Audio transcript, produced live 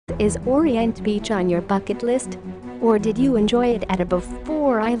Is Orient Beach on your bucket list? Or did you enjoy it at a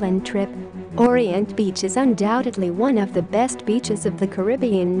before-island trip? Orient Beach is undoubtedly one of the best beaches of the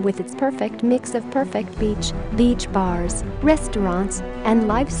Caribbean with its perfect mix of perfect beach bars, restaurants, and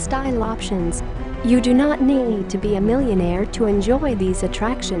lifestyle options. You do not need to be a millionaire to enjoy these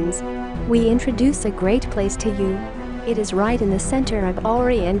attractions. We introduce a great place to you. It is right in the center of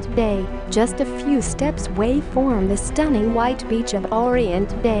Orient Bay, just a few steps away from the stunning white beach of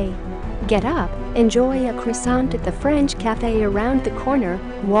Orient Bay. Get up, enjoy a croissant at the French cafe around the corner,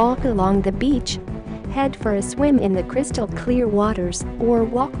 walk along the beach, head for a swim in the crystal clear waters, or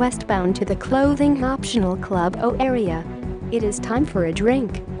walk westbound to the clothing-optional Club O area. It is time for a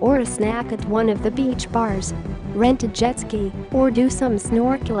drink or a snack at one of the beach bars. Rent a jet ski or do some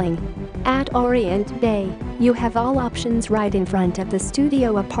snorkeling. At Orient Bay, you have all options right in front of the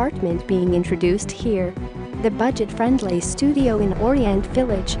studio apartment being introduced here. The budget-friendly studio in Orient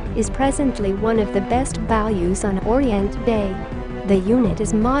Village is presently one of the best values on Orient Bay. The unit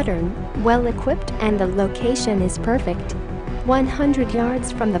is modern, well-equipped, and the location is perfect. 100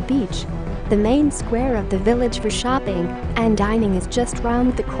 yards from the beach, the main square of the village for shopping and dining is just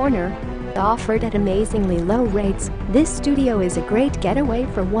round the corner. Offered at amazingly low rates, this studio is a great getaway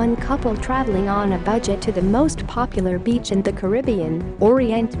for one couple traveling on a budget to the most popular beach in the Caribbean,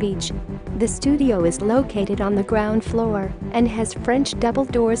 Orient Beach. The studio is located on the ground floor and has French double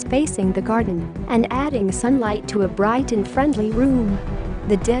doors facing the garden and adding sunlight to a bright and friendly room.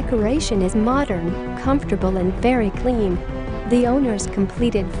 The decoration is modern, comfortable, and very clean. The owners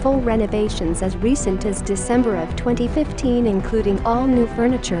completed full renovations as recent as December of 2015, including all new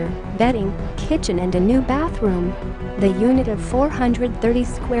furniture, bedding, kitchen, and a new bathroom. The unit of 430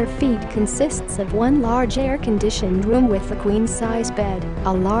 square feet consists of one large air-conditioned room with a queen-size bed,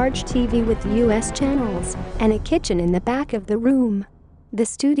 a large TV with US channels, and a kitchen in the back of the room. The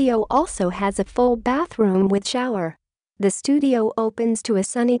studio also has a full bathroom with shower. The studio opens to a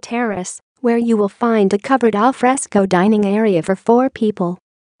sunny terrace, where you will find a covered alfresco dining area for 4 people.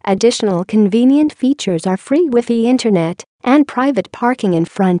 Additional convenient features are free Wi-Fi internet and private parking in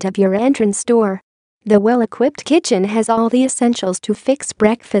front of your entrance door. The well-equipped kitchen has all the essentials to fix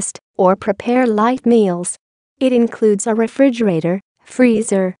breakfast or prepare light meals. It includes a refrigerator,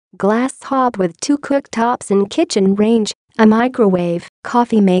 freezer, glass hob with 2 cooktops and kitchen range, a microwave,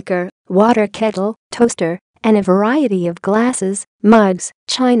 coffee maker, water kettle, toaster, and a variety of glasses, mugs,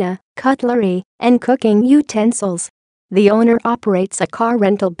 china, cutlery, and cooking utensils. The owner operates a car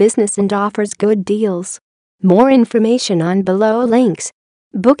rental business and offers good deals. More information on below links.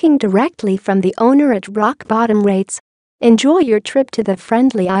 Booking directly from the owner at rock bottom rates. Enjoy your trip to the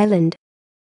friendly island.